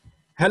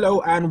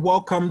Hello and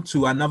welcome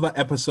to another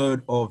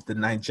episode of the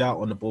Niger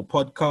on the Ball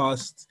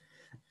podcast.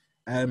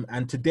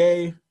 And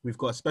today we've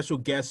got a special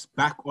guest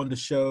back on the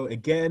show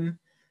again.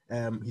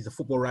 He's a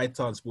football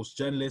writer and sports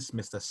journalist,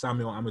 Mr.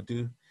 Samuel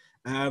Amadou.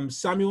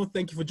 Samuel,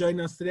 thank you for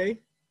joining us today.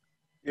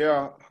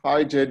 Yeah,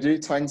 hi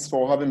JD. Thanks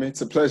for having me.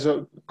 It's a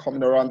pleasure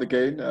coming around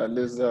again.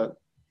 Liz,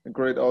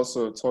 great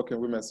also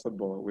talking women's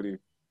football with you.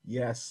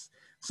 Yes.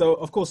 So,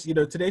 of course,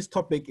 today's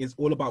topic is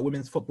all about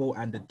women's football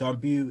and the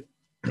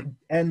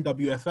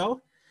NWFL.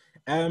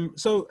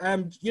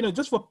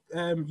 Just for,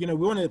 we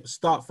want to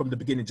start from the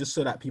beginning just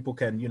so that people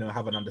can,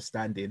 have an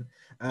understanding.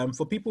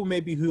 For people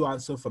maybe who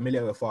aren't so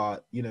familiar with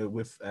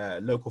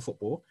local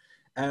football,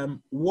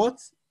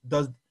 what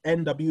does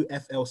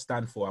NWFL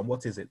stand for and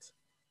what is it?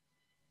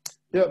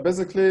 Yeah,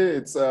 basically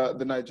it's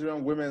the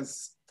Nigerian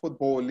Women's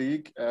Football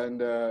League, and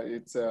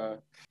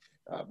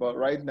but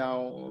right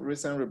now,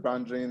 recent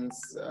rebrandings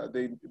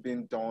they've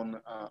been done,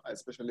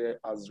 especially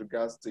as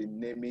regards the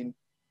naming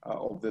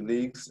of the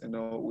leagues.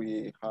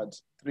 We had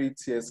 3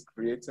 tiers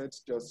created,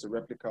 just a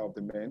replica of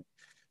the men.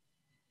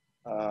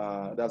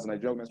 That's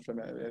Nigerian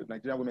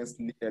Women's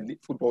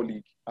Football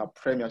League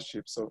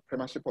Premiership. So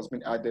Premiership has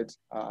been added.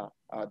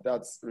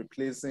 That's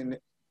replacing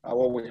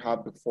what we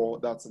had before.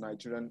 That's the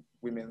Nigerian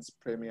Women's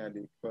Premier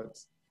League. But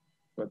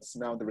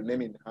now the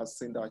renaming has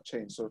seen that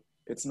change. So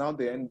it's now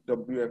the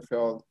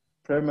NWFL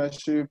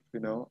Premiership,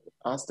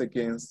 asked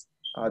against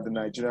the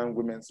Nigerian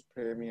Women's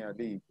Premier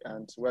League,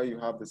 and where you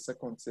have the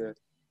second tier,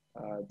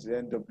 the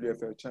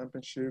NWFL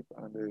Championship,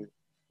 and the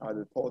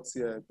third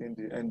tier being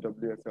the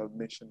NWFL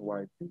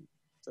Nationwide League.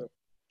 So,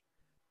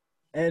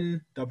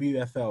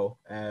 NWFL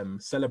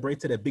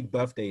celebrated a big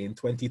birthday in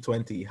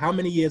 2020. How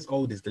many years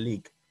old is the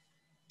league?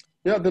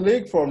 Yeah, the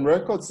league from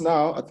records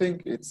now, I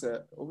think it's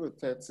over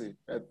 30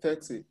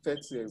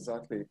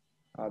 exactly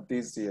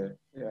this year.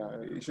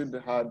 Yeah, it should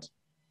have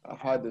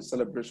had the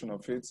celebration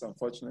of it.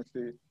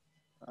 Unfortunately,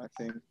 I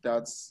think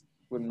that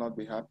will not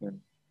be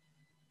happening.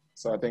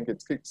 So I think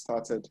it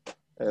kick-started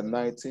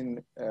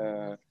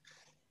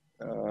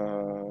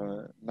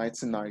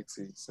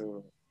 1990.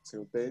 So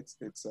till date,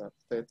 it's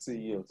 30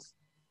 years.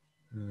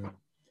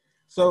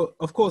 So,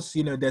 of course,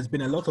 there's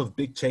been a lot of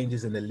big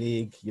changes in the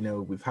league.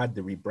 We've had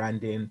the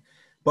rebranding,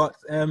 but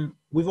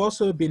we've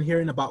also been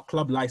hearing about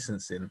club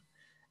licensing.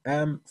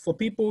 For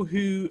people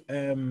who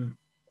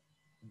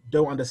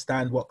don't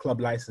understand what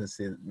club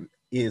licensing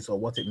is or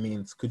what it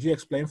means, could you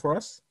explain for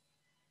us?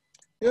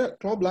 Yeah,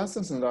 club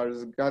licensing are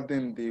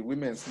regarding the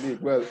women's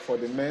league. Well, for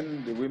the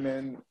men, the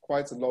women,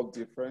 quite a lot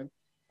different.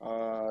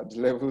 The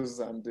levels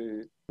and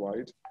the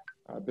wide.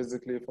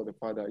 Basically, for the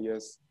father,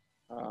 yes,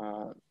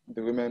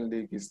 the women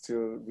league is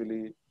still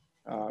really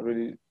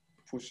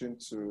pushing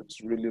to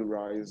really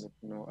rise,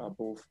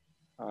 above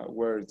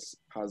where it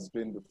has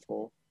been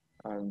before,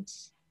 and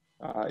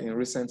in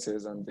recent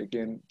years, and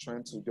again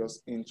trying to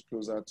just inch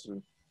closer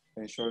to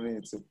ensuring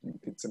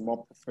it's a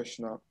more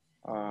professional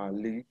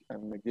league,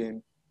 and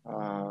again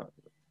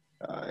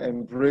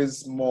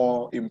embrace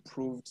more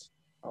improved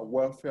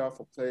welfare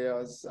for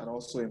players, and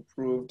also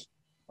improved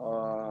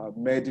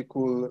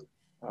medical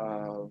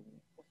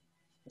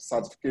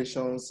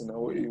certifications,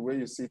 where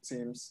you see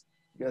teams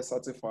get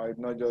certified,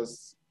 not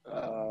just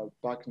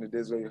back in the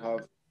days where you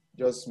have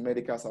just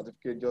medical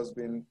certificate just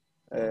being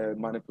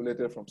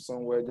manipulated from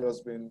somewhere,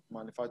 just being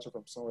manufactured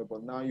from somewhere,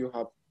 but now you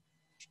have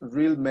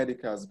real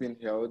medicals being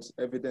held,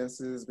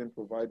 evidences being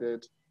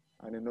provided,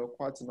 and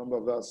quite a number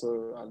of that.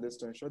 So at least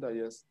to ensure that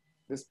yes,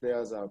 these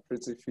players are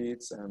pretty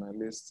fit and at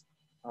least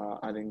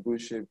and in good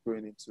shape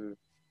going into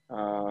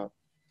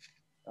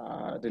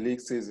the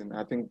league season.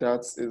 I think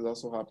that is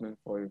also happening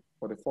for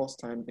the first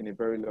time in a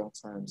very long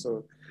time.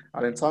 So,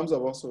 and in terms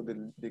of also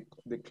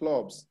the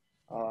clubs,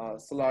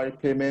 salary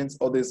payments,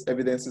 all these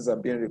evidences are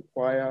being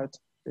required.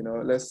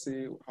 Let's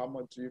see, how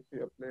much do you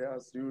pay your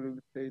players? Do you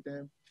really pay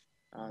them?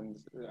 And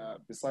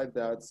beside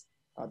that,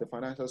 the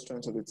financial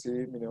strength of the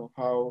team,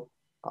 how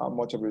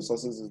much of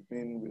resources is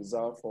being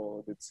reserved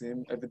for the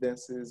team,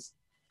 evidences,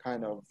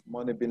 kind of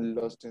money being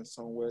lost in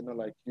somewhere, not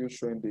like you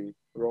showing the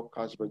raw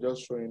cash, but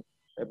just showing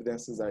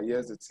evidences that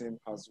yes, the team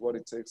has what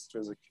it takes to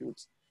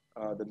execute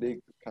the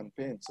league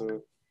campaign.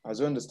 So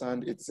as you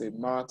understand, it's a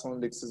marathon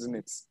league season.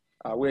 It's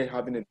we're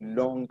having a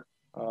long,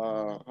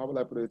 how will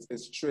I put it, a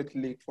straight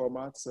league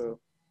format. So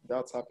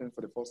that's happening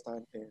for the first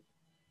time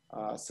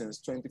since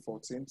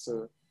 2014.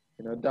 So,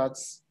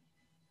 that's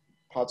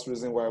part of the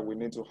reason why we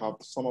need to have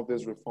some of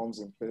these reforms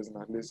in place, and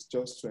at least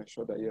just to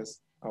ensure that,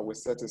 yes, we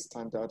set a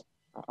standard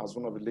as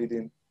one of the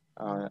leading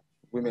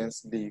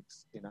women's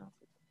leagues in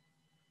Africa.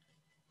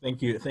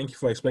 Thank you. Thank you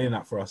for explaining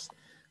that for us.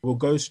 We'll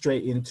go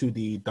straight into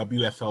the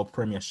WFL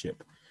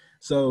Premiership.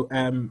 So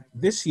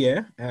this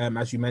year,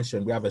 as you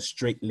mentioned, we have a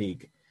straight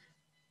league.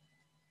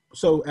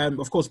 So,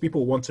 of course,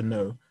 people want to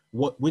know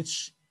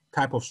which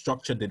type of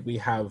structure did we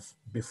have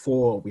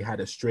before we had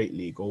a straight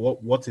league, or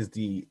what is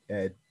the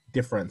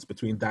difference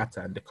between that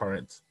and the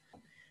current?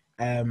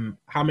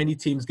 How many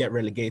teams get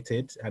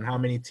relegated and how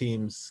many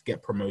teams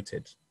get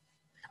promoted?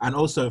 And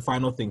also,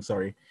 final thing,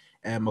 sorry.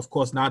 Of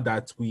course, now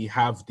that we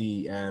have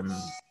the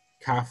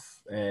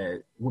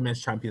CAF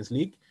Women's Champions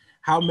League,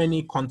 how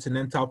many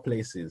continental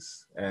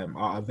places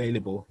are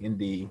available in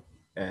the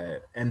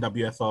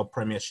NWFL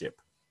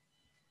Premiership?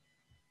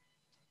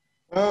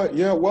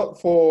 Yeah, well,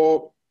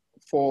 for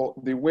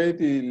the way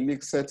the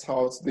league set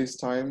out this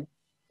time,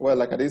 well,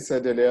 like I did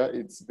said earlier,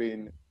 it's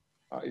been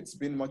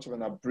much of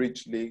an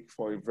abridged league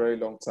for a very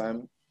long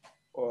time,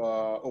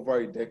 over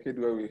a decade,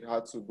 where we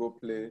had to go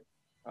play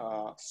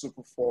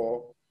Super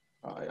Four.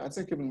 I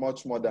think even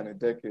much more than a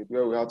decade,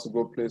 where we had to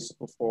go play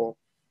Super Four.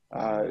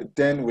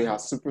 Then we had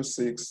Super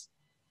Six,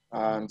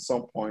 and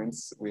some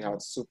points we had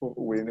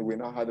We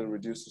now had to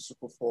reduce to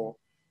Super Four,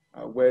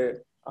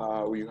 where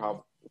we have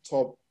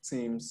top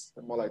teams,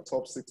 more like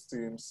top six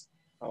teams,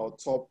 or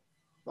top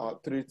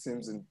three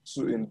teams in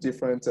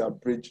different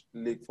bridge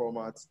league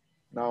formats,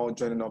 now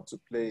joining up to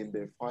play in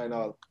the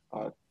final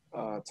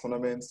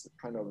tournaments,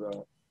 kind of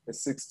a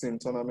 16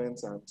 tournament,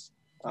 and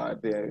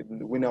the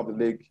winner of the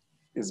league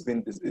is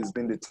being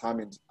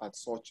determined at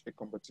such a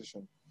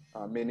competition,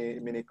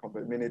 many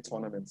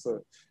tournaments.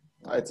 So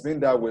it's been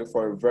that way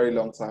for a very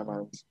long time,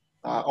 and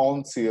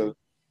until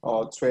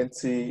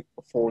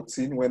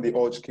 2014, when the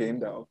urge came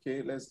that,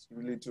 okay, let's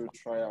really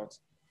try out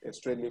a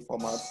straight league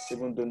format,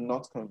 even though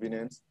not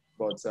convenient,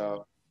 but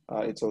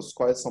it was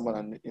quite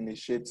an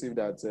initiative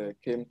that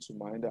came to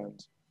mind,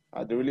 and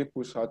they really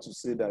pushed hard to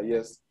see that,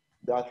 yes,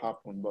 that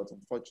happened. But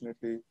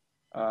unfortunately,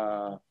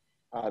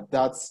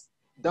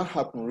 that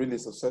happened really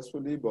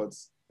successfully, but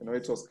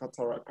it was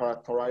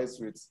characterized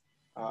with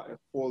a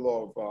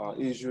whole of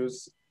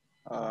issues,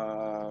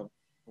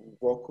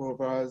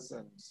 walkovers,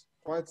 and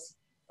quite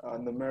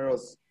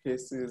numerous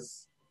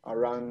cases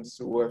around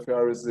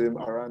welfareism,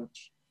 around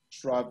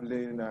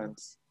traveling, and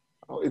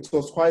it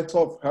was quite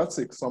tough,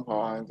 hectic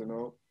somehow, and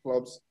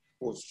clubs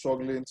were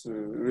struggling to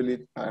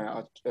really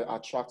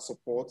attract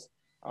support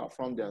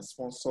from their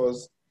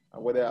sponsors,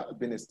 whether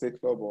being a state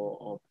club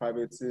or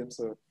private team.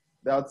 So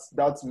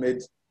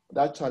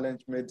that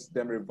challenge made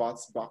them revert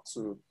back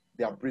to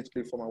their bridge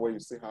league format, where you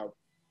still have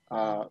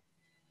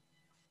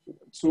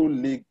two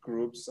league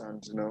groups,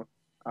 and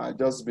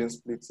just being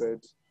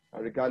splitted,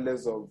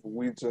 regardless of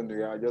which zone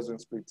they are, just being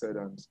splitted,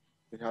 and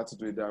they had to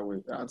do it that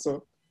way. And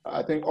so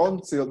I think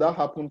until that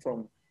happened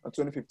from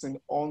 2015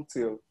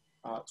 until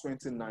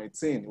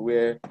 2019,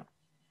 where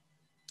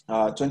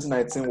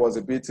 2019 was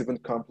a bit even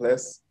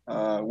complex,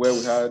 where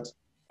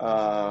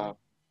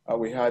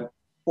we had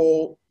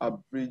four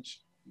abridged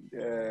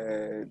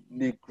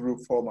league group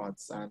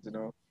formats,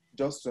 and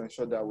just to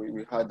ensure that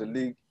we had the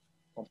league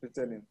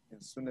completed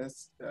in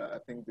soonest. I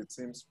think the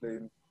teams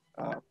playing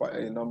quite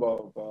a number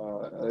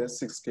of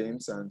 6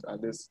 games, and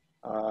at least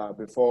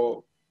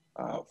before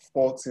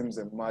 4 teams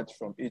emerge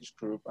from each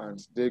group, and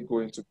they go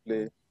into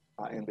play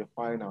in the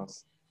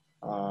finals.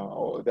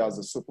 Or there's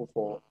the Super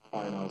 4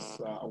 finals,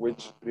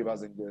 which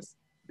Rivers Angels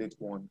did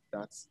won.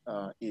 That's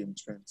in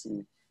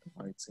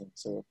 2019.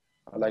 So,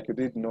 like you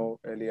did know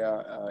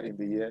earlier in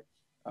the year,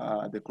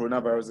 the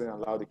coronavirus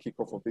didn't allow the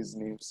kickoff of this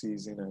new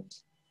season, and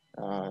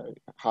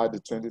had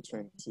the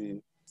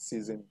 2020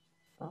 season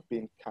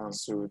being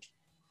cancelled,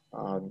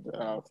 and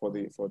for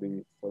the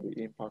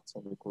impact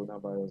of the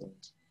coronavirus.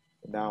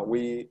 And now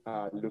we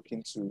are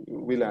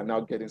now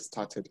getting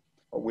started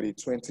with the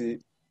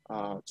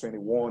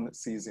 2021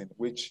 season,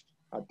 which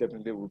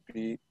definitely will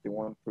be the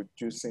one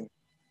producing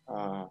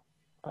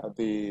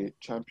the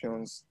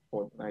champions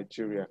for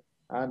Nigeria.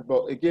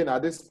 But again,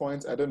 at this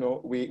point, I don't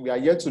know. We are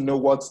yet to know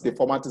what the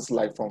format is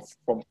like from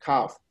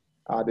CAF.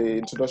 The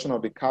introduction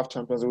of the CAF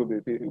Champions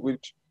League,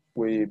 which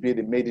will be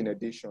the maiden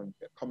edition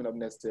coming up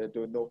next year.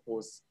 Don't know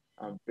host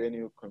and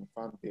venue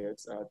confirmed yet.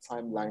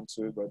 Timeline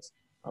too, but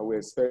we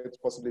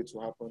expect possibly to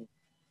happen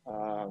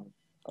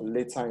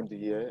later in the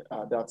year.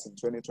 That's in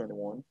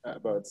 2021,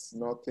 but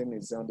nothing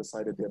is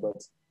undecided there.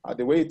 But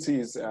the way it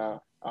is,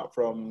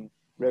 from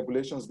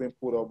regulations being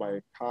put up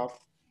by CAF,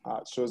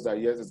 shows that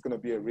yes, it's going to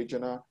be a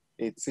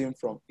team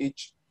from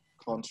each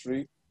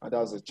country, and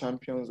that's the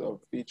champions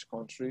of each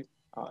country,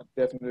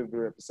 definitely be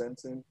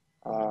representing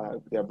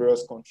their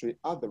various country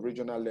at the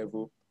regional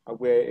level,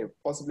 where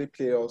possibly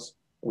playoffs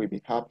will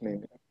be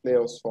happening,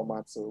 playoffs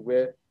format, so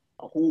where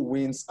who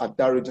wins at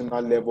that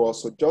regional level.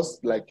 So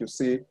just like you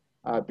see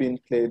being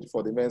played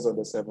for the men's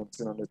under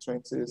 17 and the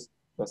 20s,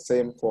 the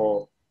same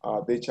for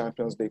the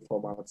Champions League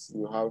formats.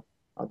 You have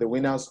the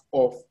winners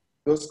of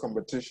those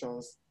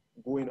competitions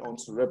going on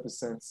to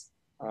represent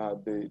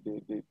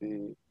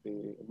the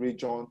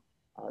region.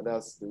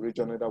 That's the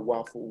region that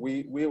WAFU.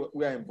 We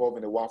are involved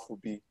in the WAFU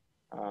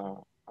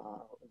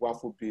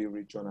B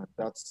region, and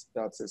that's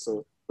it.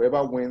 So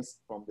whoever wins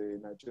from the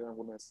Nigerian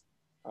Women's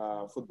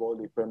Football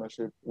League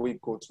Premiership, we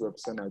go to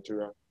represent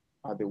Nigeria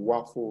at the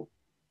WAFU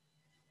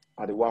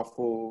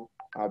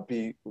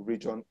B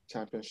region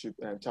championship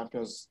and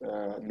Champions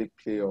League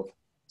playoff.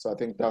 So I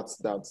think that's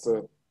that.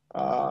 So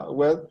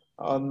well,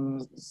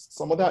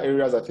 some other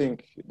areas I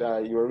think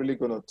that you're really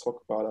going to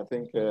talk about, I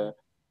think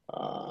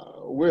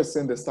we're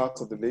seeing the start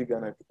of the league,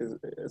 and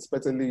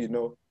especially,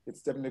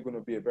 it's definitely going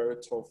to be a very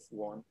tough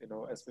one,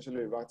 especially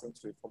reverting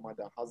to a format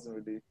that hasn't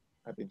really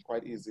been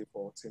quite easy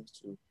for teams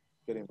to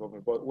get involved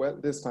in. But well,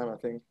 this time I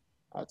think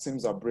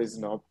teams are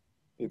bracing up.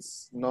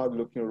 It's not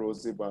looking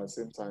rosy, but at the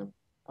same time,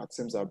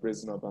 teams are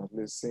bracing up and at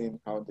least seeing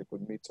how they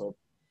could meet up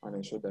and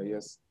ensure that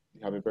yes,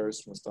 they have a very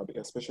smooth start,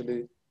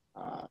 especially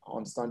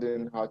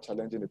understanding how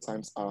challenging the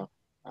times are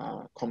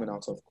coming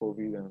out of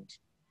COVID and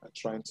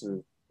trying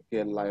to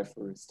get life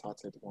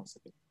restarted once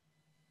again.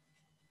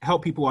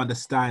 Help people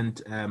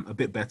understand a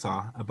bit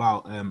better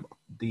about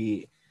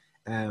the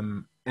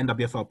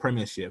NWFL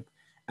Premiership.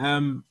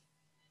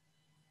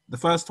 The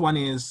first one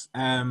is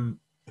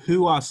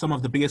who are some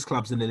of the biggest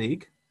clubs in the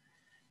league?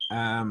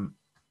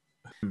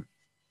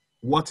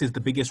 What is the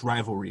biggest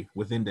rivalry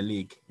within the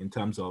league in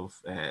terms of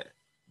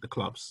the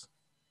clubs?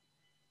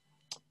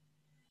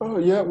 Oh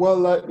yeah, well,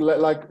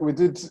 like we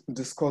did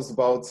discuss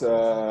about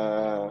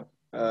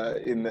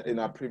in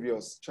our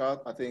previous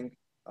chat, I think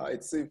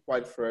it's still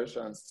quite fresh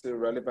and still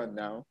relevant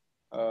now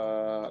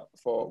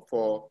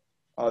for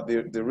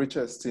the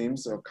richest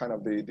teams or kind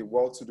of the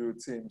well-to-do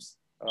teams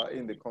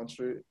in the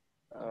country.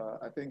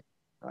 I think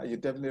you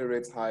definitely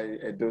rate high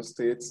Edo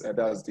State,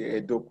 that's the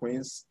Edo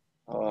Queens.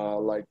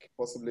 Like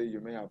possibly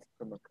you may have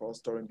come across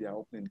during their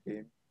opening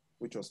game,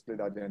 which was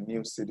played at their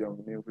new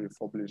stadium, new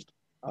refurbished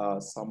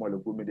Samuel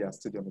Ogumedia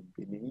Stadium in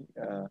Benin.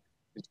 The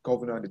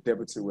governor and the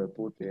deputy were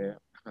both there,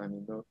 and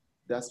you know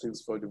that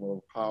speaks volume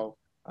of how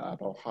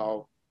about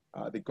how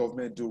the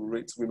government do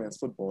rate women's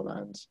football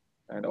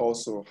and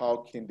also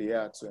how keen they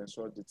are to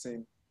ensure the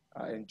team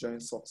enjoying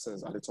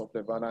success at the top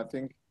level. And I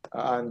think,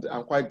 and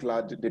I'm quite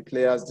glad the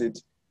players did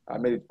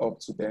made it up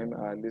to them.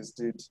 At least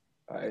did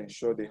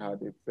ensure they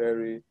had a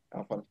very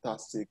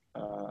fantastic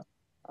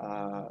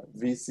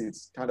visit,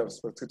 kind of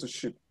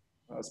spectatorship.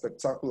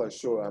 Spectacular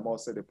show, I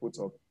must say, they put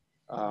up,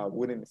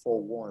 winning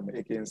 4-1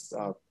 against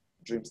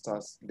Dream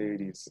Stars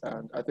ladies.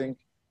 And I think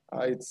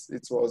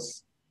it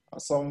was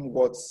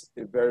somewhat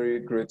a very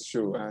great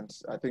show. And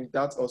I think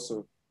that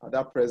also,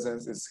 that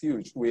presence is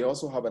huge. We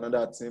also have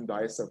another team, the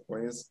ISF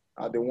Queens.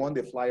 They won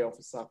the Fly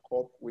Officer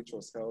Cup, which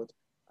was held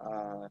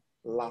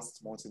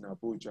last month in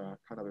Abuja,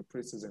 kind of a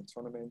pre-season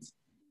tournament,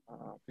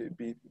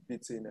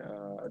 beating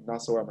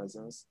Nassau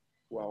Amazons,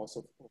 who are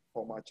also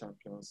former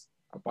champions.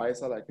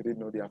 Bayelsa, like you didn't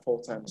know, they are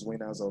 4 times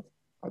winners of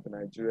the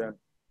Nigerian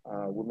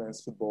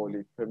Women's Football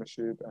League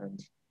Premiership,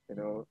 and you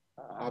know,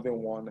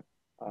 having won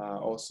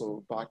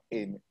also back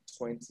in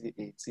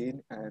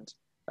 2018. And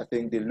I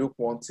think they look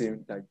one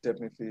team that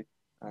definitely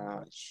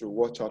should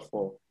watch out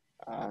for.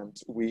 And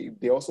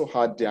they also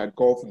had their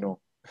governor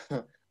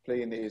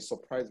playing a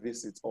surprise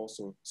visit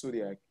also to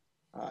their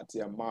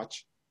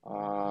match,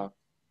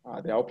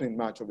 their opening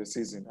match of the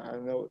season. I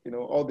know, you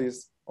know, all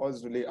these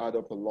really add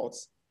up a lot.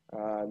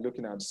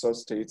 Looking at such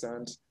states,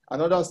 and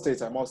another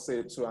state I must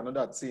say too,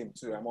 another team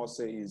too I must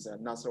say is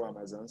Nassau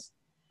Amazons.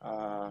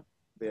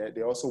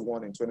 They also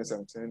won in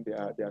 2017. They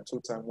are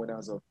 2-time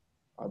winners of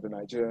the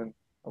Nigerian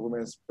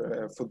Women's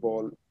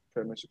Football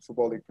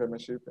League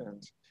Premiership,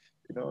 and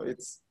you know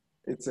it's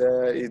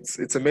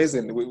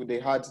amazing. They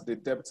had the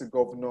deputy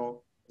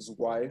governor's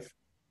wife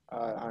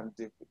and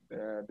the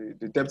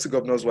deputy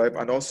governor's wife,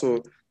 and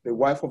also the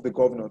wife of the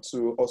governor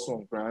too, also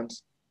on ground.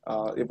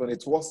 Even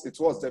it was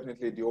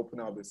definitely the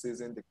opener of the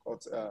season. The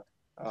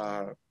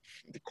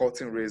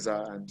curtain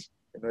raiser, and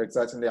you know,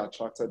 exactly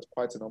attracted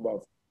quite a number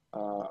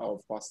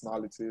of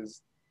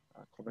personalities,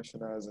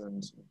 commissioners,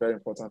 and very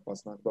important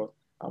personalities. But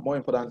more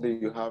importantly,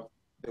 you have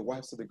the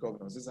wives of the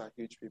governors. These are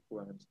huge people,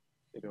 and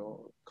you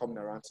know, coming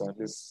around to at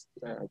least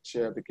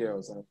cheer the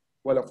girls. And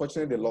well,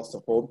 unfortunately, they lost the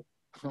hope,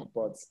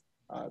 but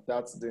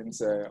that didn't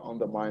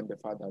undermine the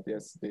fact that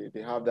yes,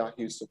 they have that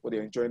huge support.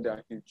 They're enjoying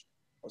that huge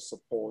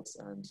support,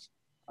 and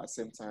at the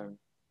same time,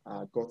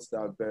 got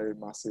that very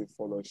massive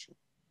followership,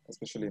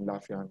 especially in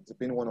Lafayette. It's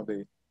been one of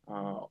the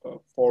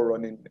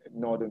forerunning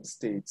Northern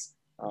States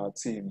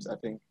teams. I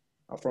think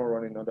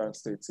front-running Northern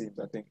State teams.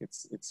 I think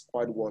it's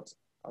quite worth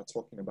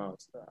talking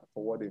about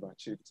for what they've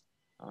achieved,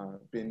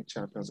 being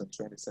champions in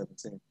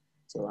 2017.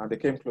 So, and they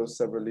came close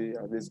severally.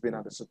 They've been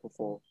at the Super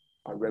 4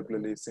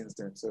 regularly since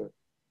then. So,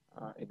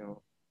 you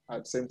know,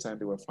 at the same time,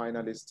 they were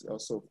finalists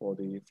also for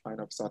the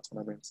Flying Officer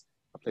tournament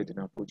I played in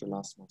Abuja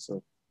last month.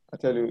 So, I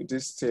tell you,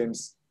 these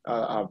teams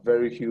are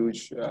very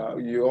huge.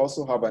 You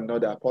also have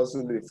another,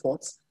 possibly the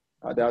fourth,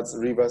 that's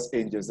Rivers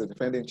Angels, the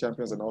defending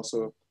champions, and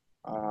also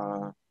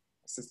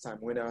 6-time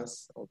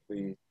winners of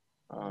the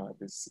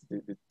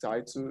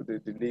title,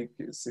 the league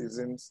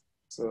seasons.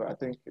 So I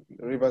think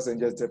Rivers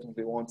Angels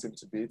definitely one team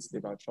to beat.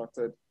 They've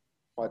attracted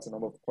quite a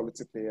number of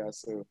quality players.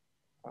 So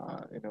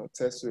you know,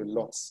 tells you a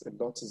lot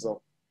is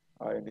up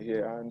in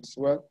here. And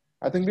well,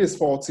 I think these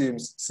 4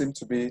 teams seem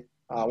to be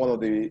one of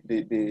the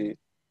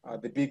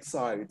big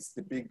sides,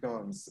 the big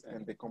guns,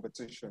 and the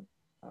competition.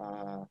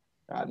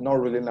 Not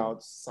ruling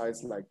out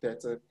sides like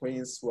Delta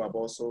Queens, who have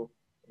also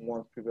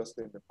won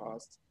previously in the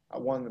past.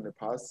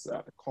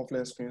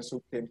 Confluence Queens,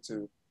 who came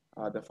to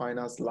the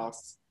finals in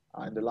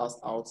their last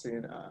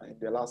outing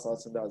that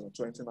was in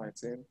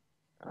 2019.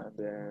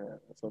 And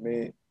for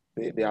me,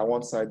 they are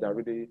one side that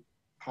really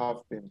have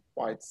been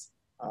quite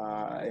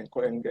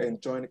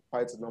enjoying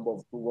quite a number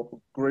of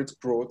great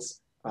growth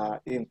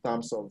in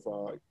terms of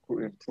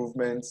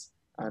improvements,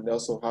 and they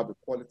also have a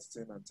quality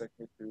team and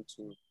technical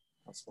to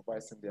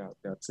supervising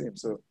their team.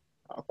 So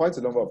quite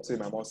a number of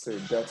teams, I must say,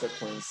 Delta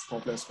Queens,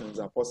 Conference Queens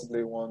are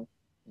possibly one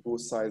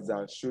both sides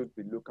that should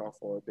be looked out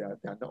for. They are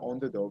not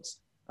underdogs,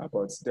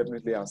 but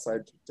definitely our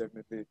side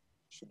definitely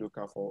should look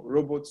out for.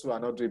 Robo too are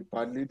not doing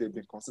badly. They've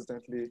been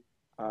consistently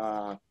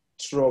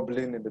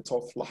troubling in the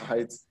top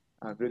flight,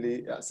 and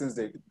really since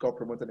they got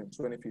promoted in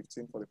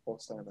 2015 for the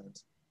first time,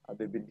 and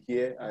they've been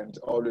here and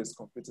always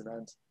competing,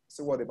 and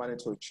see what they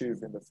managed to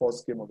achieve in the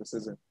first game of the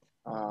season.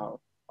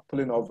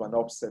 Pulling off an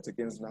upset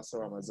against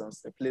Nassau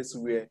Amazons, a place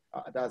where,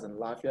 that's in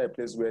Lafayette, a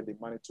place where they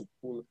managed to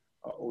pull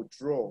a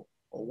draw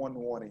or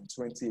 1-1 in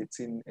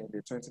 2018 in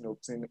the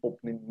 2018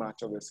 opening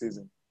match of the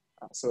season.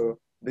 So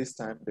this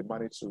time they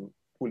managed to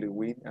pull a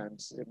win, and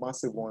a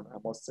massive one, I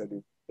must tell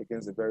you,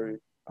 against a very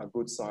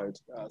good side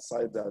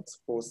that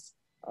hosts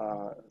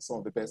some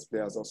of the best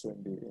players also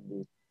in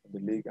the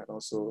league, and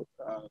also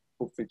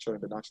book feature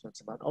in the national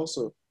team, and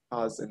also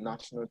has a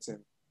national team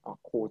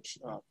coach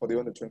for the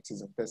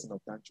under-20s in person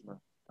of Danjuma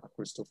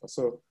Christopher.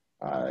 So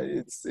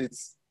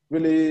it's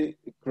really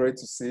great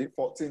to see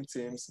 14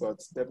 teams,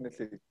 but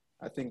definitely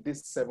I think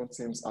these 7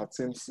 teams are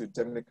teams you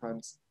definitely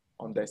can't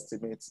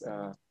underestimate.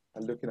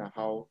 Looking at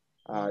how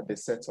they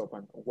set up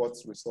and what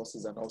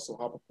resources, and also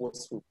how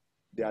purposeful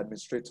the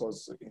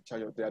administrators in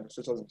charge of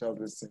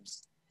these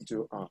teams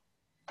do are.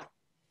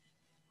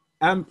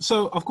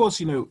 So of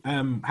course,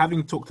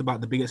 having talked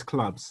about the biggest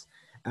clubs,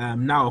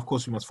 now of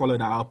course we must follow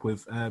that up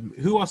with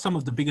who are some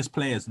of the biggest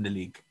players in the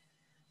league.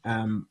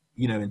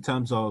 In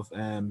terms of,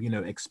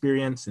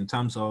 experience, in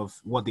terms of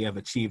what they have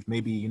achieved,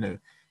 maybe,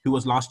 who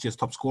was last year's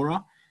top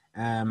scorer,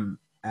 and,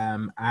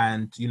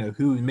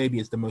 who maybe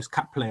is the most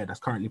cap player that's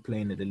currently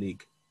playing in the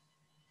league.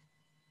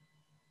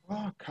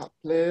 Cap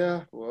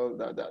player, well,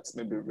 that's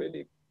maybe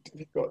really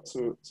difficult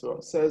to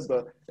assess,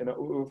 but,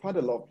 we've had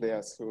a lot of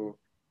players who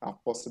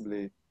have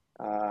possibly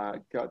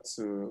got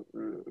to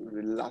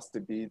last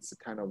a bit, to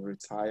kind of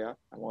retire.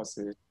 I want to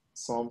say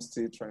some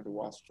still trying to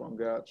work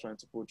stronger, trying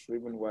to pull through,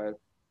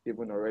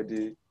 even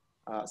already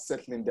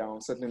settling down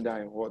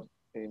in what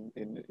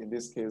in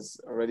this case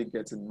already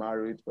getting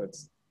married, but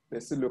they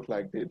still look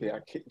like they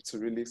are keen to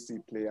really see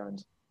play,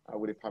 and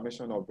with the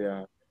permission of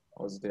their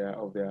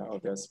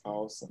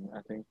spouse, and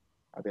I think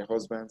their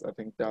husbands. I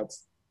think that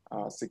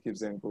still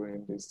keeps them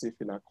going. They still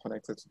feel like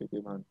connected to the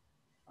game, and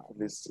at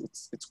least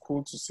it's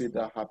cool to see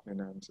that happening,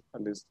 and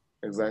at least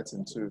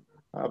exciting too.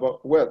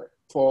 But well,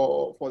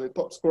 for the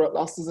top scorer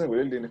last season, we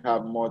really didn't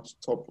have much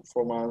top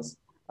performance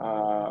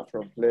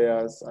from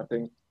players. I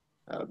think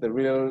the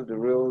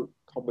real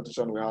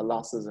competition we had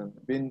last season,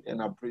 being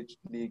in a bridge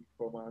league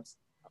format,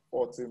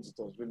 4 teams, it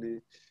was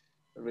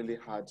really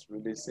hard to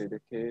really say,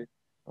 okay,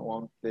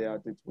 one player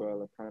did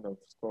well and kind of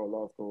score a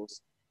lot of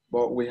goals.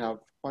 But we have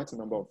quite a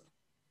number of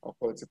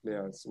quality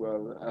players.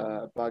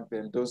 Well, back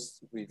then, those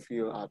we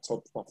feel are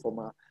top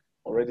performer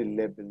already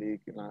led the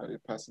league. The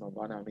person of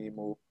Anna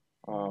Mimo,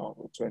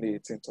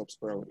 2018 top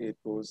scorer with 8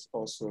 goals.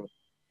 Also,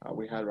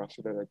 we had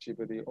Rashida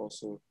Ajibade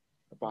also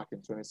back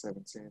in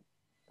 2017.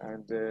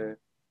 And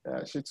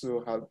she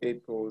too had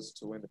 8 goals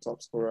to win the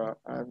top scorer.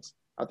 And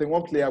I think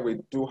one player we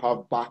do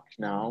have back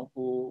now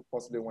who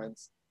possibly went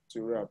to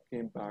Europe,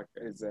 came back,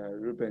 is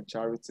Ruben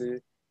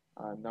Charity,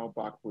 now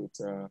back with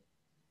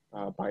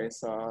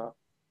Baeza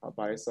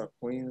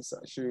Queens.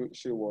 She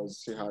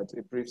had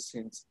a brief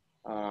stint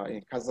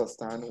in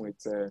Kazakhstan with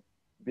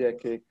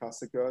BK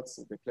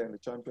Kasigot. They play in the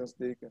Champions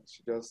League, and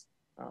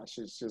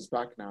she's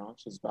back now.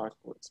 She's back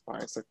with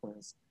Baeza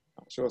Queens.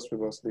 She was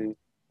previously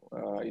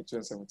in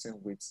 2017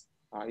 with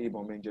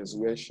Ibom Rangers,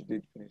 where she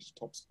did finish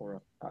top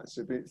scorer.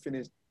 She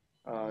finished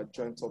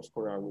joint top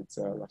scorer with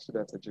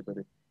Rashida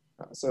Ajibade.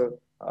 So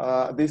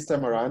this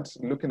time around,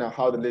 looking at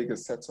how the league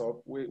is set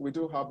up, we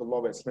do have a lot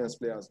of experienced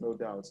players, no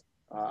doubt.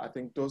 I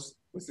think those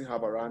we still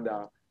have around,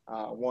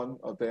 one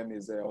of them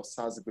is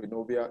Osazi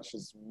Benovia.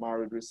 She's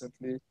married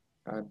recently,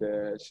 and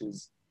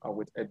she's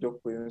with Edo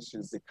Queens.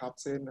 She's the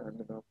captain,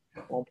 and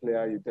one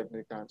player you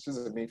definitely can. She's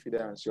a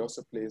midfielder, and she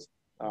also plays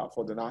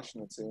for the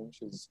national team.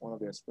 She's one of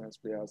the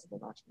experienced players in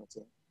the national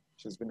team.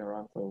 She's been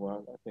around for a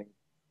while, I think,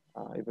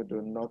 even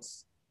though not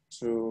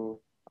too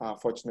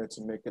fortunate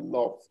to make a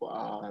lot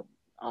of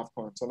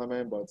AFCON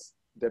tournament, but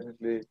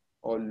definitely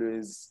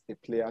always a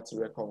player to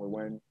reckon with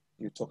when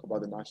you talk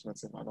about the national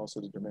team and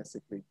also the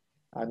domestic league.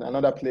 And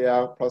another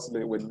player,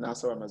 possibly with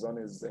Nassau Amazon,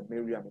 is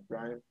Miriam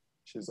Ibrahim.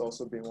 She's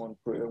also been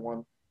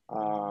one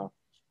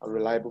a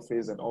reliable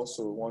phase, and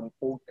also one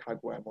old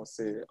cargo, I must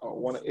say,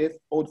 one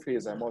old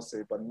phase, I must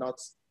say, but not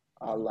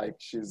like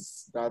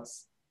she's that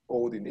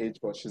old in age,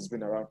 but she's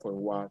been around for a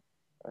while,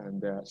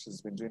 and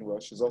she's been doing well.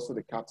 She's also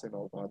the captain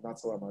of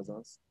Nassau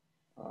Amazons.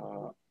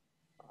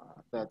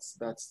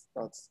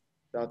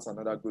 That's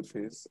another good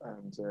phase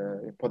and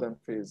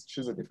important phase.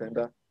 She's a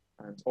defender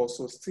and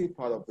also still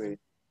part of the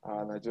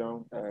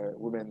Nigerian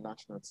women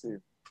national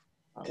team.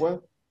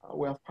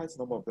 We have quite a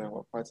number of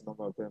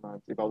them.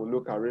 And if I would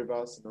look at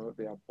Rivers,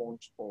 they are a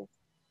bunch of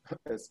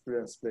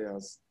experienced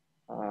players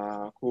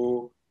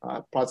who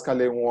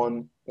practically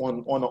one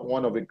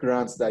of the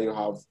grants that you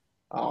have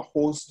a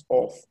host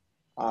of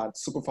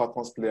Super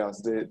Falcons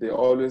players. They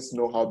always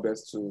know how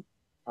best to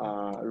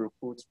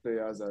recruit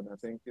players, and I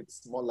think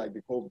it's more like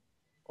the hope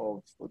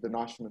of the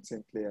national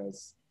team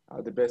players,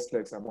 the best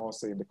legs, I must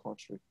say, in the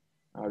country.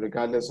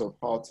 Regardless of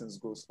how things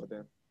goes for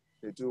them,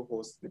 they do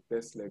host the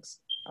best legs,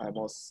 I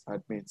must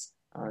admit.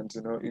 And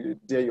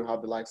there you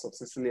have the likes of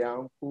Cecilia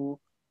Anku,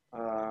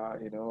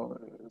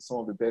 some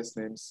of the best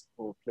names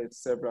who played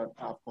several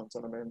AFCON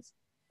tournaments,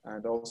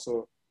 and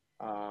also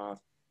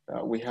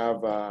we have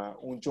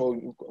Ugo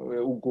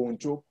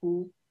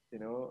Njoku,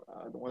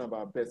 one of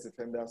our best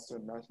defenders to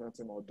the national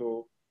team,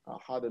 although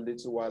had a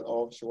little while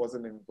off. She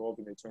wasn't involved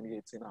in the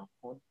 2018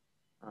 AFCON,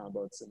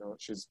 but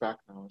she's back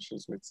now.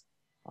 She's with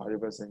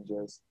Rivers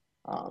Angels.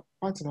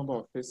 Quite a number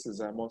of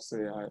faces, I must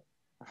say.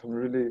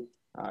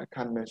 I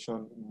can't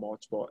mention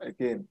much, but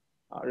again,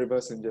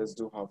 Rivers Angels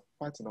do have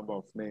quite a number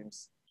of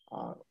names,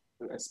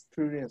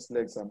 experienced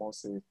legs, I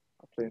must say,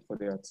 playing for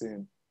their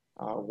team.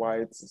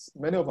 White,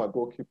 many of our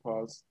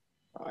goalkeepers,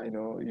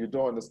 you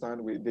don't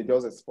understand. They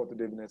just exported.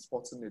 They've been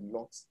exporting a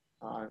lot.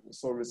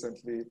 So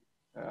recently,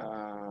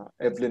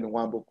 Evelyn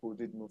Nwamboku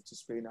did move to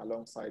Spain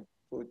alongside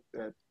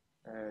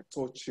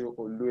Tochukwu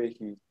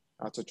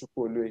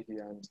Oluehi,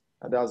 and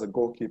that was a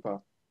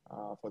goalkeeper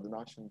for the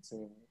national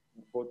team.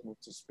 Both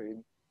moved to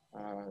Spain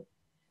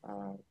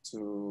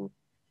to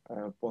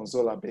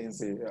Ponzola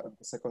Benze,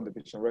 the second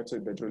division, Reto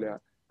Iberdrola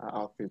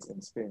outfit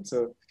in Spain.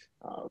 So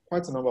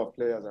quite a number of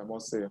players, I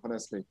must say,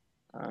 honestly,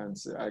 and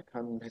I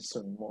can't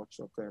mention much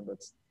of them,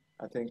 but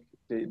I think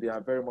they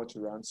are very much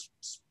around,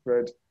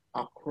 spread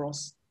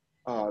across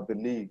the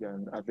league,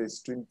 and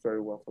least doing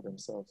very well for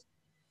themselves,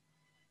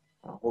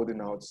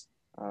 holding out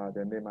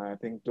their name. I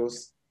think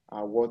those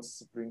are what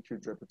bring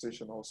huge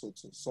reputation also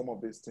to some of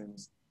these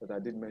teams that I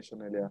did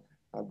mention earlier.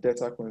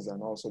 Delta Queens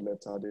and also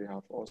Leta, they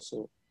have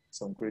also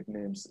some great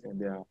names in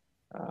their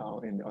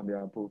on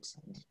their books,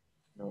 and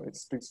it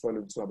speaks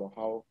volumes too about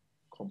how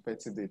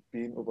competitive they've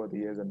been over the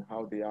years and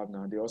how they have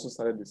now. They also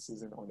started the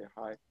season on the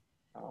high,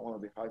 one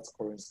of the high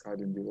scoring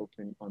side in the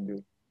opening on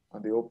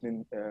the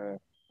opening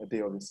day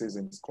of the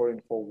season,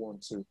 scoring 4-1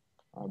 to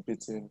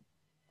beating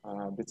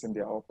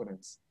their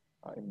opponents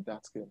in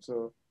that game.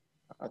 So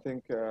I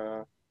think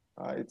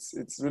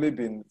it's really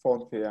been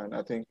fun here, and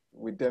I think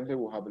we definitely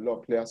will have a lot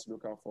of players to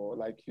look out for.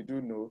 Like you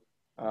do know,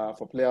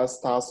 for players,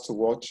 stars to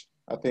watch.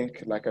 I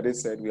think, like I did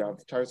said, we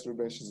have Charles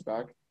Ruben. She's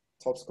back,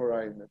 top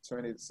scorer in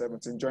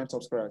 2017, joint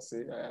top scorer.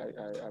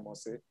 I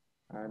must say,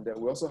 and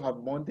we also have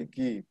Monday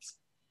Gibbs.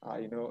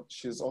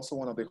 She's also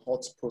one of the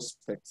hot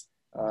prospects.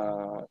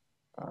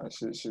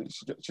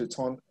 She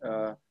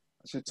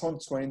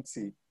turned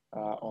 20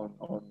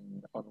 on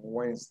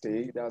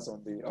Wednesday. That's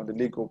on the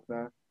league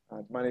opener,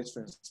 and managed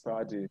to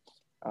inspire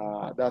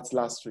that's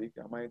last week.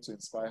 I managed to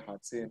inspire her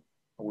team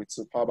with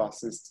superb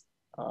assist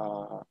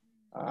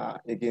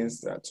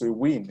against to a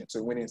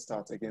winning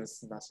start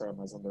against Nasser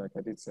Mazembe, like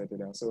I did say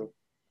earlier. So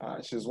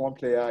she's one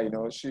player.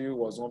 She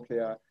was one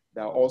player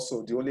that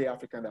also the only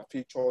African that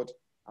featured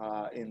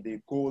in the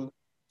goal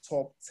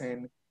top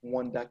 10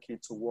 wonder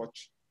kid to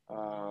watch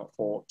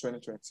for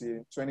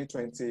 2020.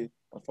 2020,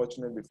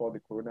 unfortunately, before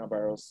the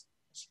coronavirus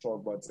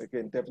struck, but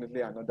again,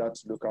 definitely another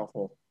to look out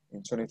for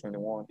in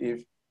 2021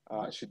 if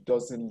she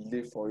doesn't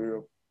leave for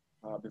Europe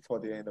before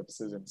the end of the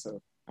season.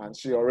 So, and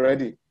she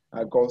already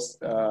got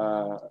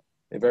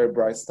a very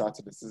bright start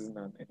to the season,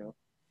 and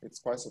it's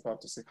quite superb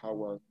to see how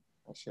well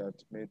she had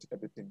made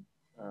everything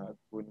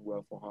going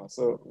well for her.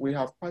 So we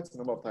have quite a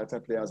number of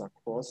Titan players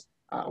across.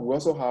 We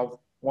also have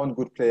one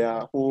good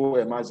player who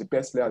emerged the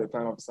best player at the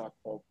Flying Officer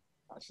Cup.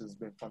 She's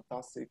been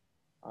fantastic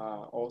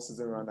all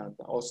season round, and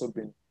also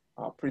been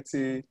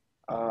pretty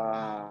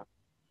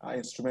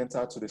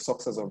instrumental to the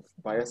success of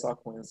Bayelsa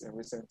Queens in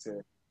recent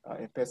years,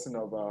 in person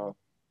of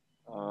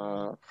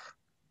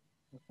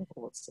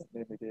what's the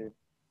name again?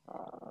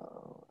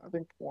 I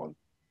think one.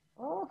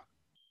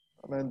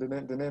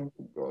 The name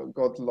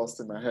got lost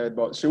in my head,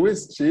 but she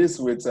is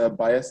with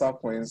Bayelsa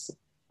Queens.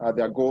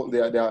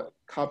 Their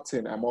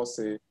captain, I must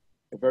say,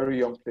 a very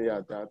young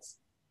player that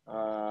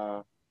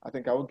I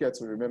think I will get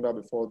to remember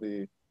before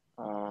the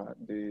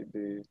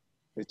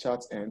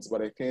chat ends.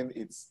 But I think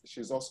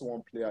she's also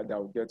one player that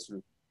will get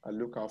to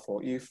look out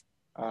for if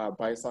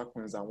Bayelsa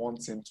Queens are one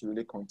team to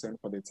really contend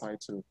for the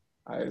title,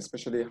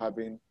 especially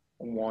having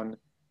won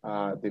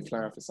the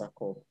Flying Officer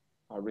Cup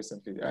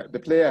recently. The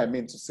player I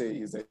mean to say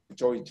is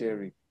Joy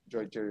Jerry.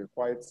 Joy Jerry,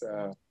 quite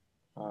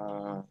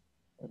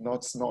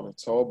not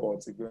at all,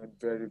 but again,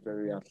 very,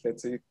 very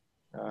athletic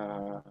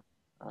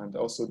and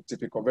also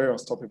difficult, very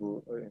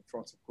unstoppable in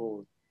front of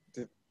goal.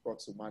 Difficult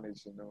to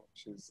manage.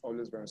 She's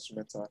always very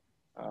instrumental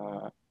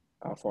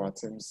for our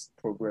team's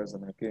progress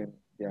and again,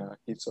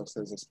 huge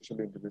success,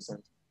 especially in the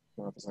recent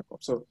Flying Officer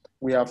Cup. So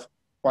we have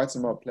quite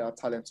some more player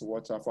talent to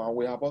watch out for. And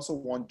we have also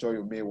one Joy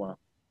Omewa,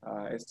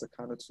 Esther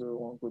Kanutu,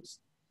 one good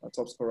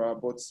top scorer.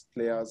 Both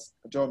players.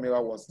 Joy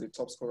Omewa was the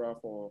top scorer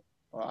for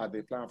at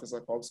the Flying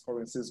Officer Cup,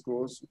 scoring 6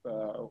 goals,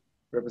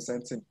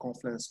 representing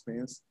Confluence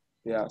Queens.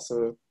 Yeah,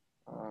 so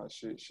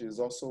She's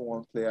also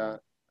one player,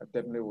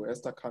 definitely with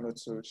Esther Kanu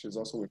too. She's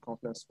also with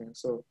Confluence Spring.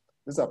 So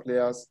these are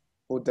players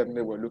who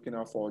definitely we're looking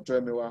out for. Joy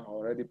Miwa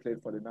already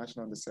played for the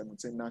national under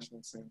 17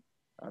 national team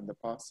in the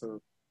past.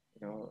 So,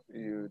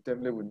 you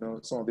definitely would know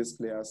some of these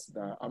players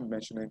that I'm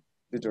mentioning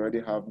did already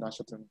have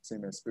national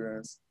team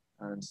experience,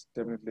 and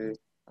definitely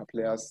are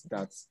players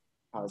that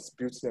has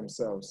built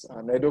themselves.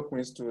 And Edo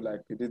Queens too,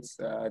 like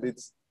I did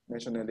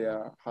mention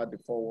earlier, had the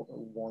 4-1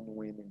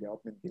 win in the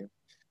opening game.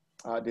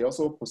 They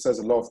also possess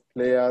a lot of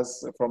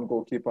players from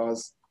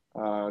goalkeepers.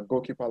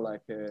 Goalkeeper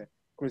like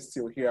Christy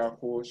Ohia,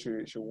 who she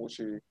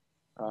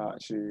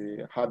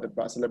had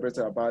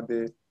celebrated her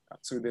birthday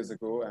 2 days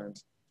ago, and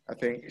I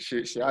think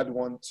she had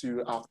won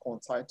 2 AFCON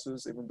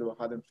titles, even though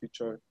hadn't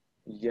featured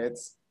yet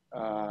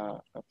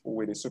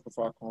with the Super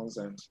Falcons.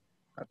 And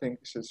I think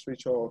she's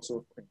featured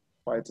also in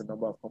quite a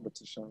number of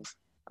competitions,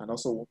 and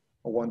also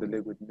won the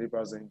league with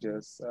Rivers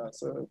Angels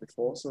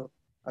before. So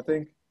I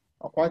think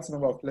quite a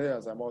number of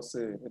players, I must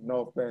say, in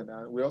North Bend.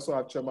 And we also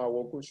have Chema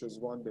Woku. She's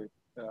won the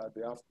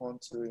AFCON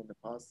too in the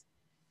past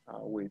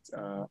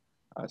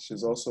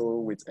she's also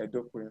with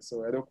Edo Queens.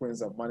 So Edo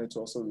Queens have managed to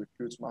also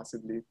recruit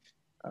massively,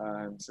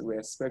 and we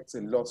expect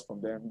a lot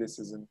from them this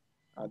season.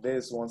 There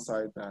is one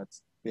side that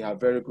they have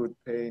very good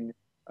paying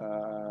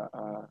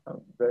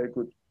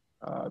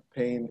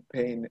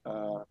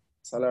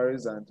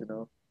salaries, and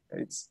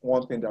it's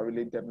one thing that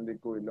really definitely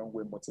go a long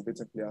way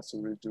motivating players to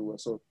really do well.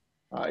 So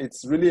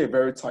it's really a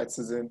very tight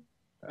season,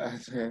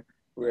 and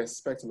we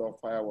expect a lot of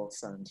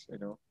fireworks and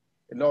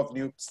a lot of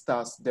new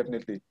stars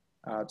definitely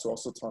to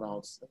also turn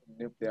out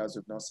new players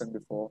we've not seen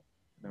before.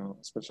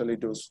 Especially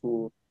those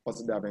who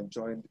possibly have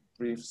enjoyed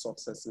brief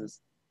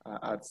successes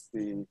at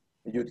the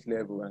youth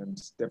level, and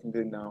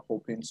definitely now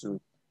hoping to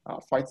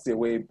fight their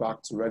way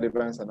back to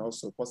relevance, and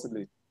also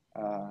possibly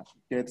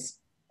get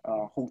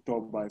hooked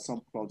up by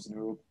some clubs in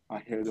Europe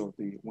ahead of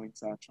the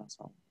winter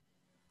transfer.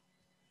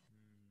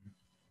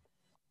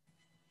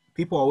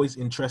 People are always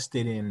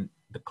interested in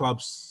the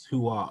clubs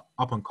who are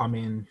up and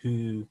coming,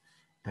 who,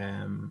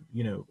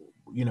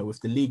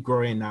 with the league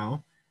growing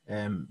now,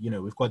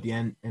 we've got the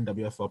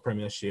NWFL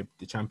Premiership,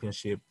 the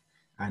Championship,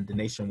 and the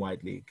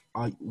Nationwide League.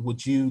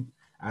 Would you,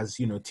 as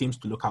teams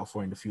to look out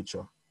for in the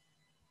future?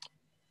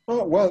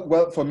 Oh,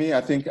 well, for me,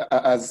 I think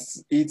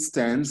as it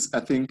stands,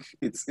 I think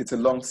it's a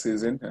long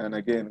season, and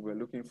again, we're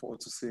looking forward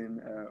to seeing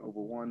over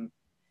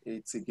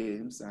 180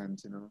 games, and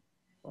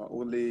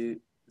only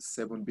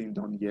 7 being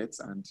done yet,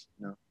 and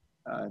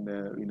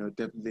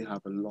definitely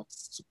have a lot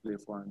to play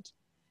for,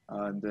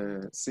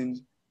 and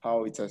seeing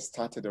how it has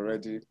started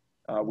already,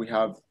 we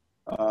have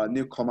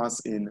newcomers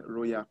in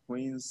Royal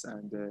Queens,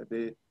 and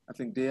I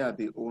think they are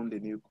the only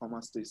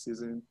newcomers this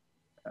season,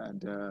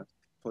 and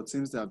for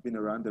teams that have been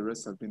around, the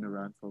rest have been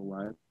around for a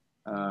while.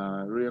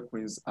 Royal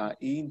Queens are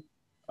in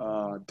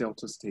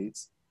Delta State,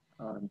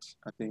 and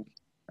I think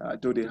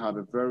though they have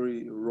a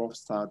very rough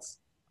start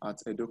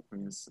at Edo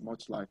Queens,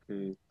 much like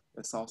a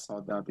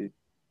South-South derby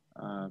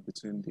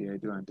between the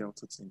Edo and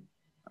Delta team.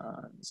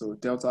 So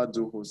Delta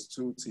do host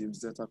 2 teams,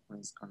 Delta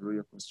Queens and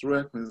Royal Queens.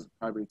 Royal Queens is a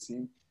private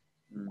team.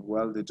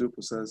 Well, they do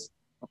possess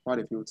quite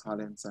a few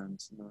talents, and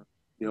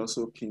they're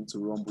also keen to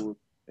rumble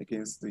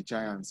against the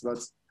Giants. But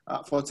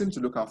for a team to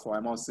look out for, I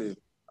must say,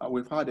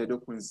 we've had Edo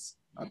Queens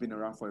have been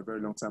around for a very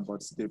long time,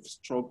 but they've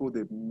struggled.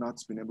 They've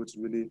not been able to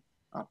really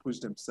push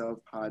themselves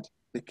hard.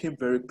 They came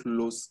very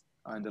close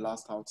in the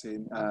last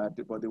outing,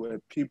 but they were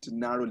pipped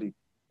narrowly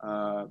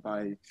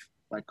by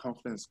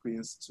Confluence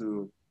Queens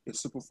to a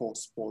Super 4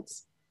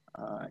 Sports,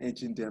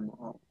 edging them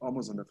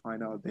almost on the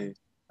final day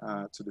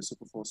to the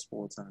Super 4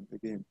 Sports and the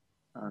game.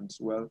 And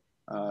well,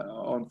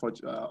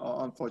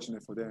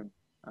 unfortunate for them.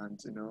 And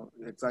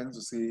exciting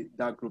to see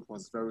that group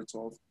was very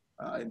tough.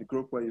 In the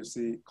group where you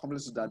see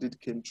Confluence that did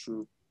came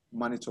through,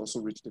 managed to also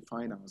reach the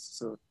finals.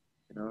 So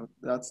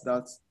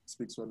that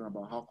speaks well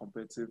about how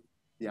competitive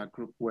their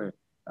group were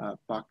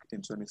back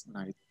in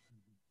 2019.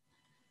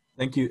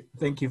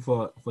 Thank you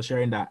for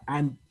sharing that.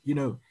 And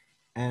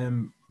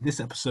this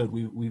episode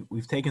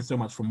we've taken so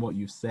much from what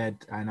you've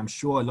said, and I'm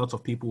sure a lot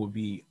of people will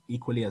be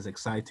equally as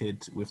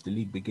excited with the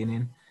league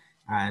beginning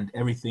and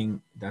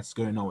everything that's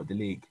going on with the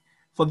league.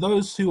 For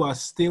those who are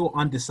still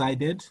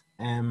undecided,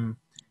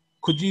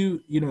 could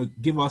you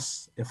give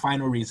us a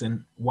final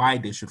reason why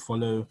they should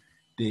follow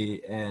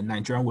the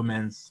Nigerian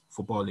Women's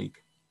Football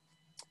League?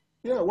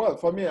 Yeah, well,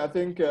 for me, I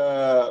think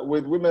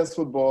with women's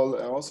football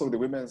and also the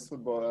women's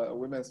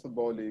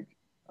football league,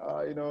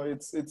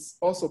 it's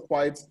also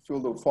quite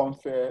filled with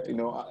fanfare.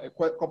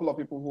 Quite a couple of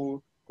people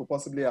who could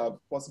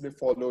possibly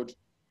followed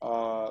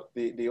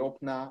the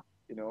opener,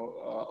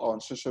 on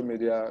social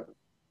media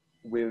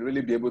will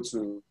really be able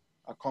to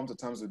come to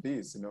terms with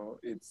this.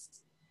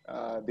 It's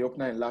the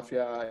opener in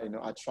Lafia,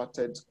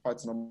 attracted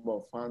quite a number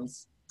of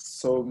fans,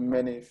 so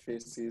many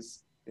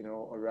faces,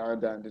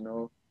 around,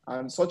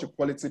 and such a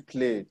quality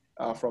play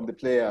from the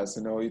players.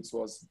 It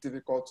was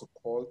difficult to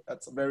call.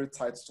 It's very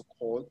tight to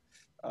call.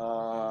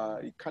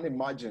 You can't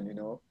imagine,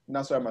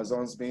 Nassau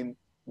Amazons being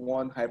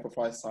one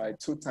high-profile side,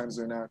 2 times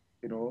winner,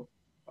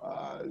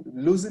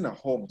 losing at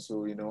home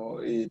to,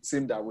 a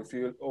team that we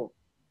feel,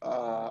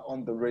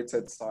 on the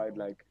rated side,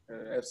 like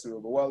FC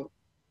Robo. Well,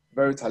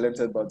 very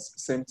talented, but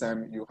same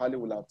time, you hardly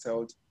will have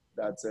told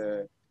that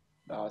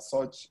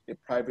such a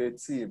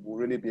private team will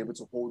really be able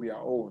to hold their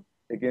own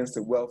against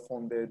a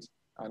well-funded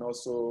and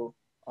also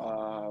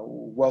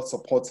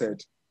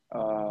well-supported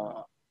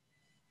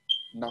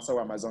Nassau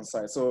Amazon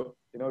side. So,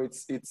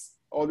 it's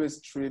always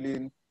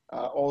thrilling,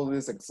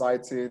 always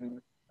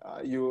exciting.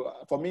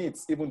 For me,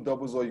 it's even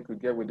doubles what you could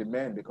get with the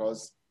men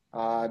because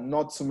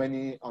not too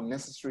many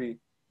unnecessary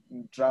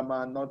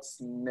drama, no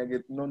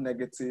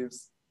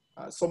negatives.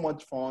 So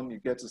much fun you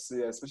get to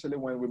see, especially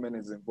when women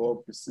is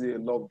involved. You see a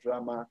lot of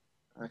drama.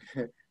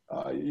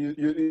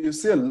 You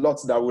see a lot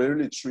that will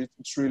really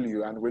thrill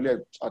you and really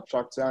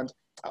attract you. And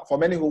for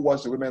many who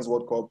watch the Women's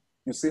World Cup,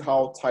 you see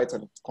how tight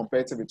and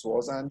competitive it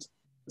was. And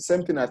the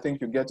same thing I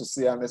think you get to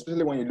see, and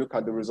especially when you look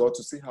at the results,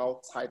 to see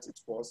how tight it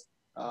was.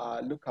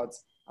 Look at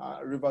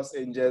Rivers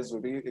Angels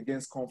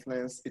against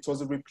Confluence. It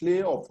was a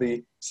replay of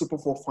the Super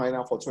 4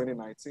 final for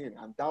 2019,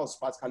 and that was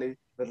practically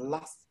the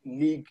last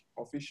league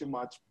official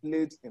match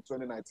played in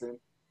 2019.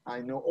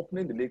 I know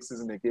opening the league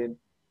season again,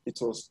 it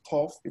was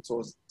tough, it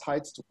was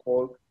tight to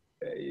call.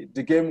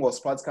 The game was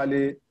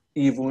practically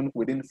even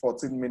within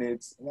 14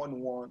 minutes,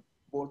 1-1.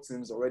 Both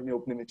teams already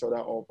opening each other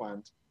up,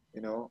 and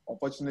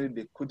unfortunately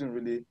they couldn't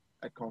really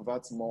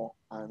convert more,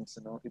 and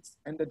it's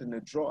ended in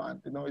a draw,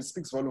 and it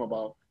speaks volume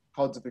about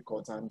how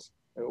difficult and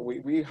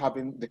we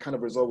having the kind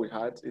of result we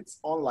had. It's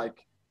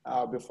unlike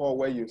before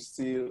where you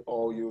still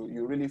or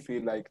you really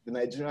feel like the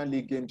Nigerian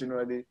league game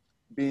generally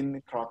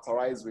being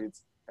characterized with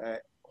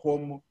the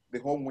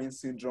home win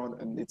syndrome,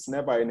 and it's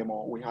never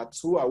anymore. We had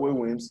 2 away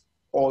wins,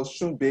 all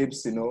Shun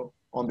Babes,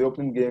 on the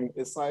opening game,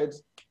 aside,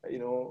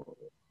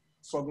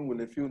 struggling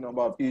with a few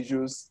number of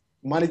issues,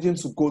 managing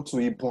to go to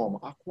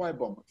Akwa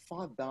Ibom,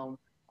 far down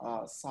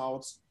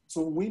south,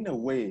 to win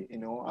away,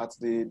 at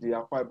the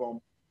Akwa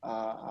Ibom,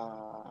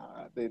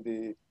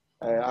 the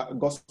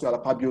Gospel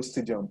Alapabio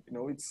Stadium.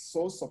 It's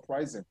so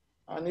surprising.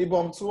 And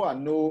Ibom too are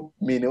no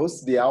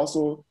minnows. They are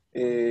also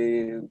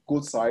a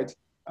good side,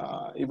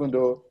 even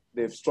though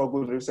they've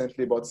struggled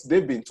recently, but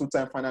they've been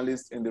 2-time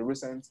finalists in the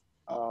recent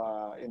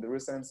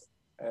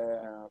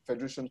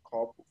Federation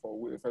Cup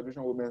for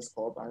Federation Women's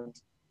Cup, and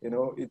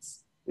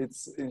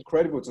it's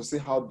incredible to see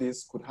how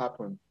this could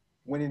happen.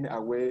 Winning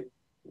away,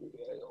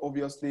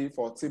 obviously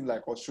for a team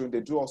like Oshun, they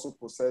do also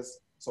possess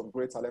some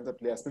great talented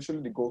players,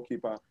 especially the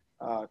goalkeeper,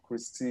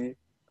 Christy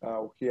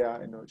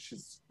here.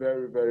 She's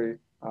very, very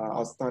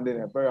outstanding,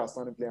 a very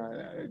outstanding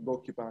player,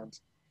 goalkeeper, and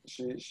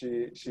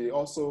she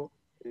also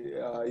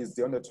is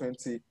the under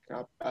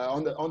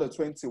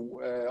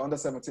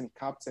 17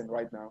 captain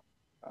right now.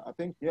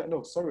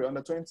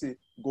 Under 20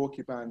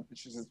 goalkeeper, and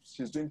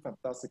she's doing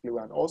fantastically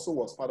well, and also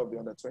was part of the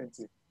under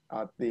 20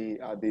 at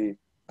the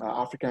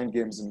African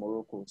Games in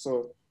Morocco.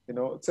 So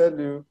tell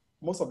you,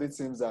 most of the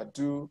teams that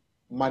do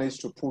manage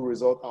to pull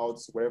result out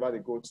wherever they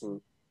go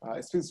to,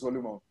 it speaks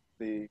volume of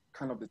the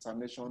kind of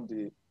determination,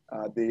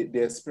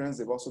 the experience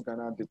they've also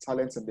garnered, the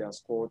talent in their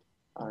squad,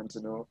 and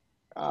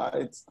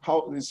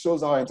it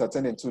shows how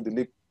entertaining too the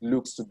league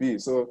looks to be.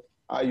 So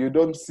you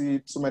don't see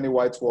too many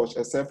whitewash,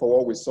 except for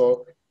what we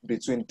saw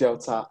between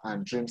Delta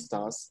and Dream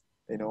Stars,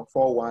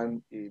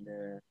 4-1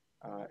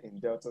 in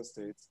Delta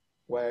State,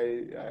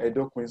 where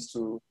Edo Queens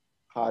too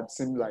had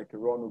seemed like a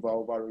run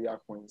over Royal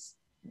Queens,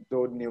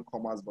 though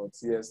newcomers, but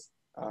yes,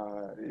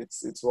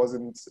 it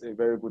wasn't a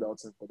very good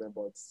outing for them,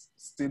 but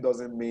still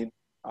doesn't mean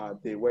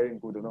they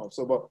weren't good enough.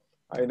 So, but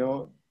I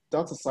know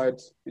that aside,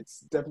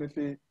 it's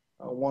definitely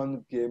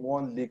one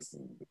league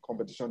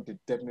competition they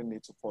definitely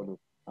need to follow.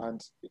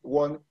 And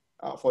one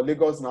for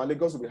Lagos now,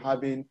 Lagos will be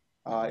having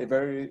a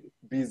very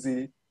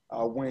busy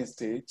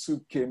Wednesday,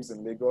 2 games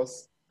in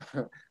Lagos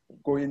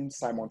going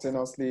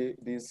simultaneously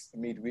this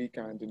midweek,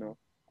 and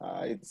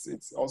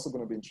it's also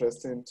going to be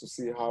interesting to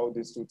see how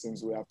these 2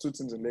 teams. We have 2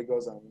 teams in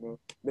Lagos, and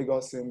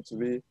Lagos seem to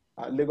be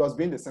Lagos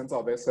being the center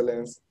of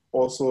excellence,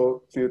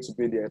 also feel to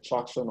be the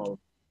attraction of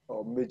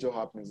major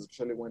happenings,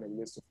 especially when it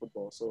relates to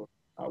football. So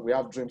we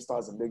have Dream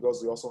Stars in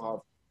Lagos. We also have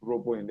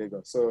Robo in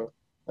Lagos. So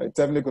it's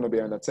definitely going to be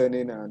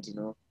entertaining, and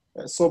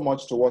so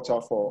much to watch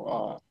out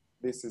for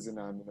this season,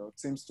 and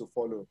teams to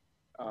follow.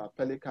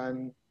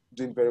 Pelican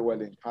doing very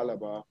well in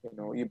Calabar.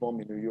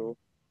 Ibom in Uyo,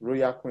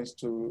 Royal Queens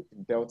too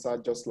in Delta,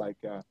 just like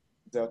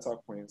Delta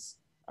Queens,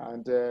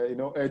 and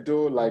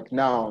Edo, like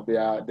now they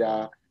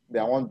are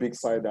one big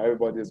side that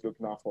everybody is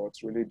looking out for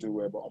to really do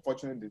well. But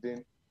unfortunately,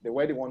 they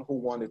were the one who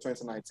won the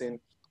 2019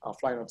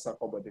 Flying Officer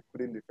Cup, but they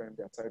couldn't defend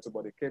their title.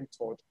 But they came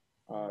third.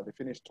 They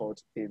finished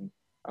third in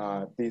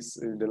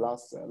the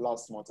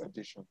last month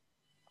edition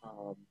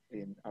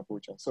in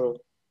Abuja. So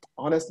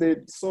honestly,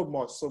 so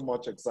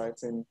much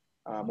exciting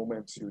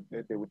moments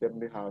they would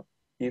definitely have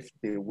if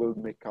they will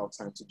make out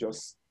time to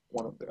just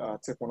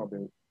take one of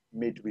the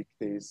midweek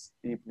days,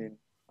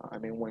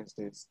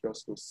 Wednesdays,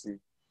 just to see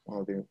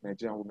one of the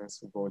Nigerian Women's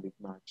Football League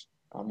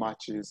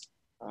matches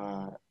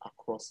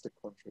across the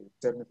country.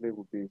 Definitely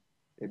would be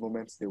a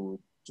moment they will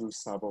do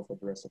serve off for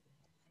the rest of them.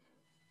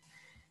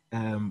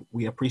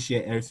 We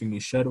appreciate everything you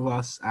shared with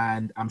us,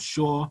 and I'm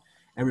sure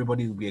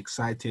everybody will be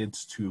excited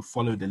to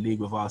follow the league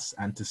with us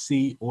and to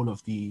see all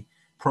of the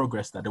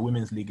progress that the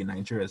Women's League in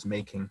Nigeria is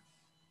making.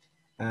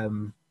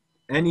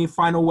 Any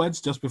final words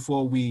just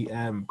before we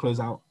close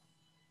out?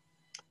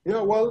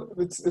 Yeah, well,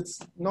 it's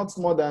not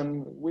more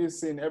than we've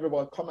seen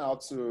everybody come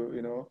out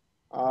to,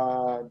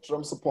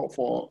 drum support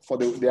for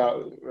their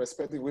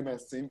respective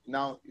women's team.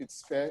 Now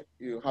it's fair.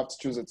 You have to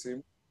choose a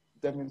team.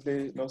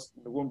 Definitely, there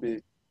won't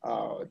be.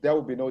 There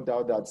will be no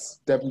doubt that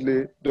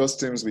definitely those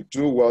teams will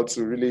do well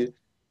to really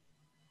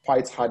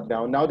fight hard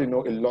now. Now they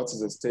know a lot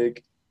is at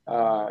stake.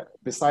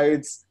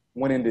 Besides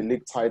winning the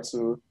league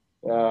title,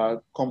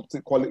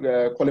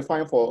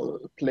 qualifying for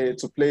play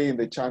in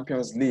the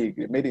Champions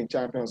League, made in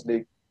Champions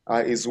League,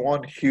 is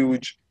one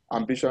huge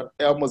ambition.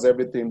 Almost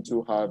everything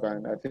to have,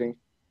 and I think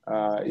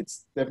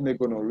it's definitely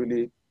going to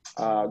really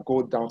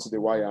go down to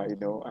the wire,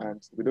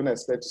 And we don't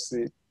expect to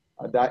see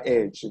that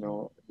edge,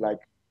 like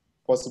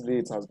possibly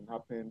it has been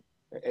happening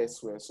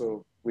elsewhere.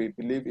 So we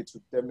believe it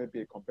will definitely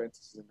be a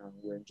competitive season, and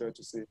we enjoy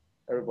to see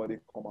everybody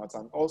come out.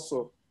 And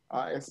also,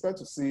 I expect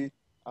to see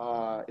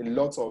a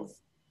lot of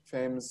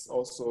firms,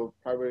 also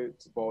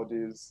private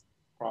bodies,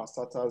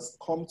 parastatals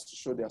come to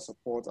show their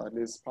support, at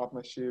least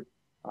partnership,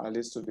 at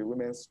least to the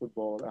women's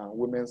football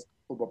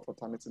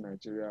fraternity in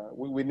Nigeria.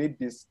 We need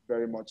this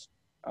very much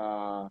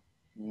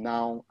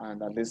now,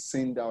 and at least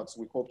seeing that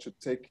we hope to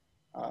take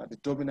the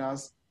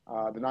dominance,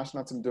 the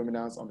national team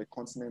dominance on the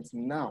continent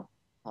now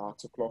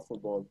to club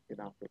football in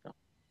Africa.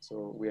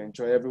 So we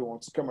enjoy everyone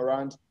to come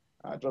around,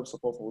 drop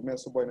support for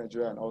women's football in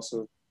Nigeria, and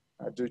also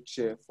do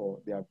cheer for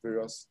their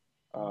various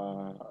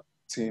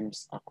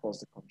teams across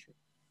the country.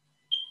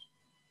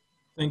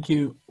 Thank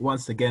you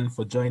once again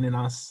for joining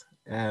us.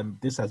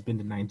 This has been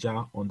the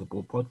Naija on the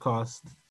Ball podcast.